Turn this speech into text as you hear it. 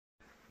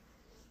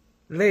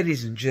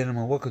Ladies and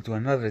gentlemen, welcome to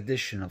another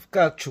edition of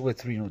Calcio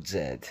with Reno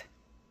Z.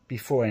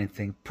 Before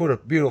anything, put a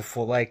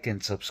beautiful like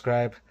and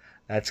subscribe.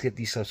 Let's get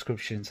these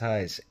subscriptions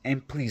highs.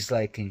 And please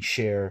like and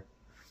share.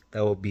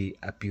 That will be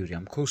a beauty.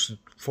 I'm close to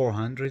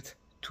 400.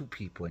 2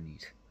 people I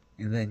need.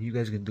 And then you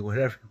guys can do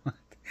whatever you want.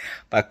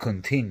 But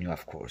continue,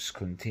 of course.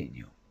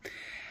 Continue.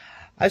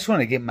 I just want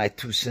to get my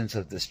 2 cents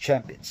of this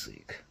Champions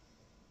League.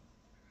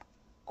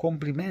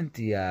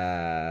 Complimenti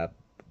a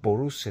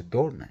Borussia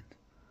Dortmund.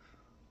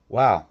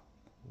 Wow.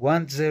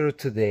 1-0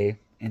 today,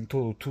 in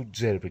total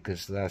 2-0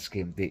 because last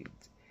game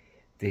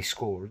they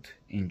scored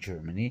in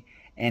Germany.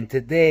 And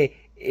today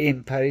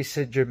in Paris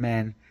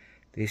Saint-Germain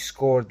they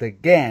scored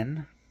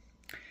again,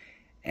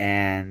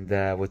 and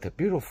with a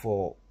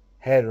beautiful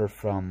header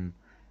from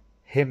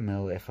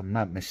Himmel, if I'm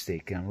not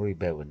mistaken. I'm really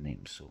bad with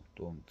names, so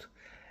don't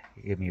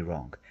get me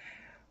wrong.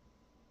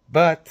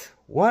 But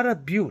what a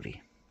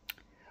beauty.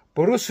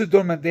 Borussia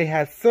Dortmund, they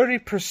had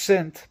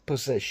 30%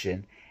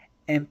 possession,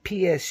 and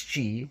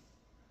PSG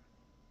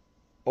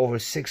over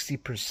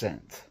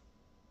 60%,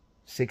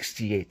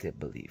 68 I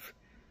believe.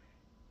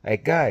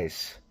 Like,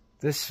 guys,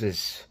 this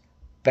is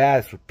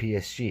bad for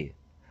PSG.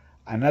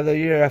 Another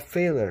year of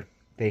failure.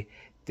 They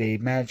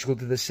managed to go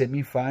to the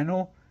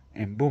semi-final,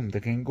 and boom, they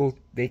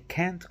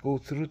can't go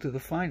through to the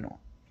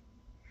final.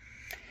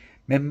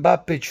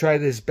 Mbappe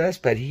tried his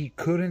best, but he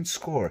couldn't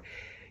score.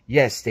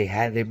 Yes, they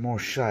had more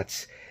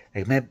shots.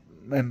 Like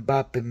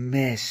Mbappe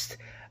missed.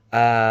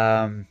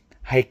 Hakimi,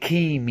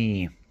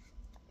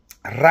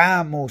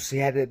 Ramos, he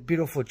had a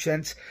beautiful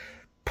chance.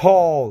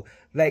 Paul,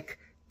 like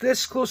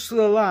this close to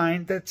the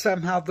line, that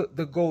somehow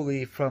the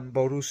goalie from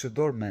Borussia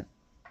Dortmund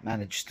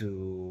managed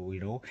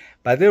to,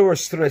 but they were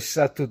stressed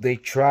out too. They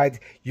tried.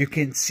 You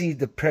can see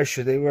the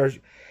pressure. They were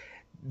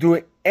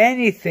doing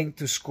anything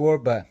to score,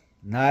 but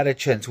not a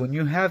chance. When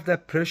you have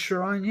that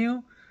pressure on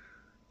you,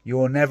 you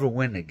will never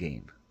win a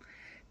game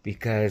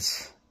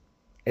because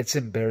it's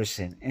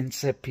embarrassing.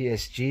 Inside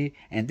PSG,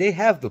 and they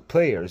have the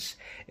players.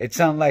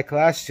 It's unlike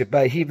last year,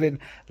 but even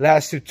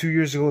last year, 2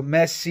 years ago,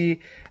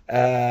 Messi,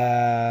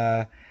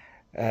 the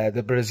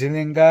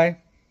Brazilian guy,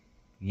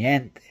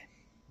 niente,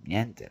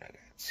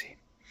 ragazzi.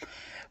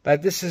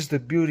 But this is the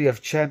beauty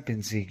of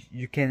Champions League.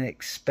 You can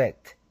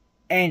expect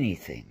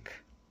anything.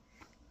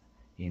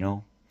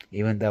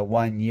 Even that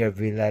 1 year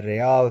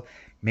Villarreal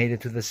made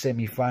it to the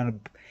semi-final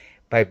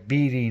by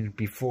beating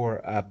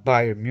before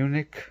Bayern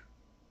Munich.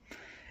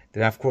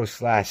 Then, of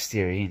course, last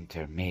year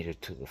Inter made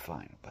it to the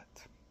final, but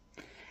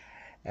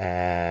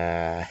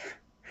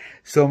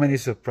so many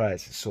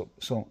surprises,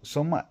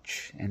 so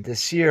much. And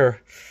this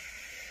year,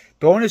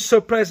 the only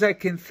surprise I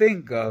can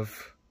think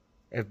of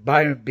if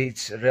Bayern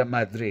beats Real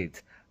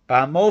Madrid.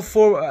 But I'm all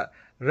for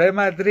Real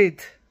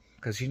Madrid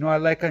because I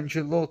like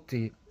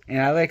Ancelotti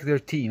and I like their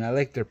team, I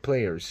like their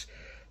players.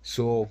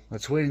 So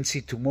let's wait and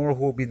see tomorrow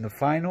who will be in the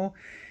final.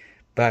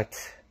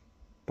 But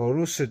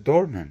Borussia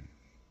Dortmund,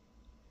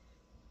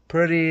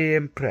 pretty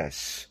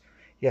impressed.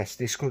 Yes,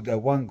 they scored that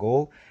 1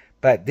 goal,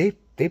 but they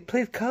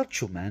played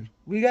calcio, man.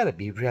 We gotta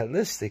be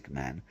realistic,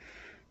 man.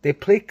 They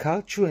played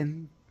calcio,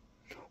 and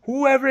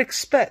whoever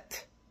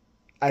expect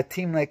a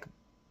team like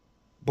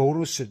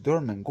Borussia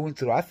Dortmund going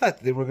through? I thought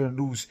they were gonna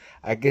lose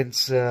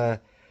against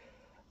Atletico,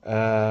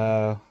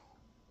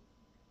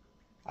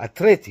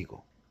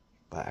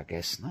 but I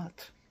guess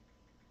not.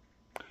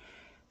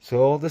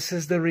 So this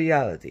is the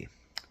reality,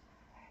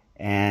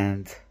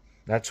 and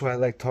that's why I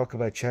like talking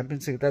about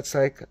Champions League. That's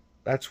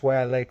why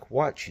I like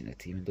watching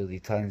it, even though the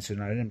Italians are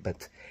not in.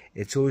 But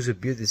it's always a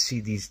beauty to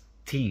see these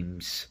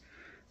teams.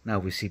 Now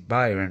we see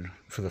Bayern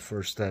for the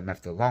first time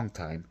after a long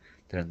time.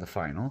 They're in the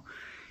final.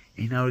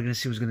 And now we're going to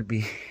see who's going to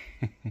be...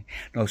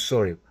 no,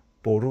 sorry.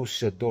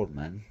 Borussia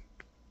Dortmund.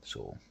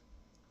 So,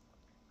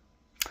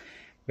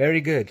 very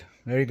good.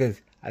 Very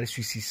good. At least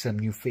we see some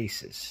new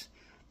faces.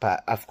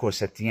 But, of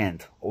course, at the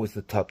end, always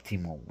the top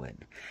team will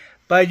win.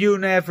 But you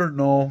never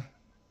know.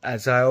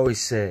 As I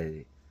always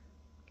say,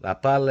 la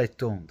palla è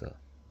tonda,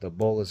 the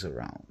ball is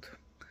around.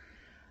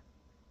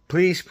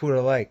 Please put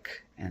a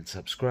like and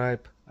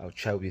subscribe. I'll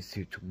chat with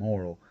you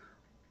tomorrow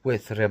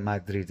with Real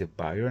Madrid and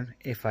Bayern,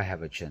 if I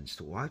have a chance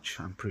to watch.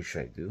 I'm pretty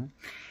sure I do.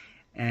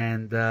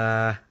 And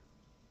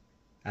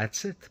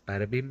that's it.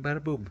 Bada bing,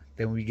 bada boom.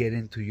 Then we get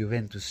into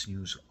Juventus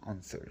news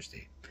on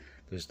Thursday.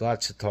 There's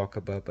lots to talk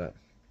about, but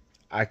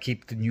I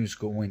keep the news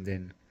going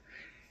then.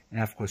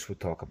 And of course we'll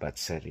talk about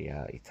Serie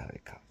A,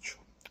 Italia Calcio.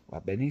 Va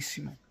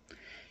benissimo.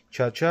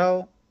 Ciao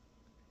ciao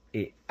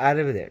e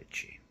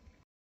arrivederci.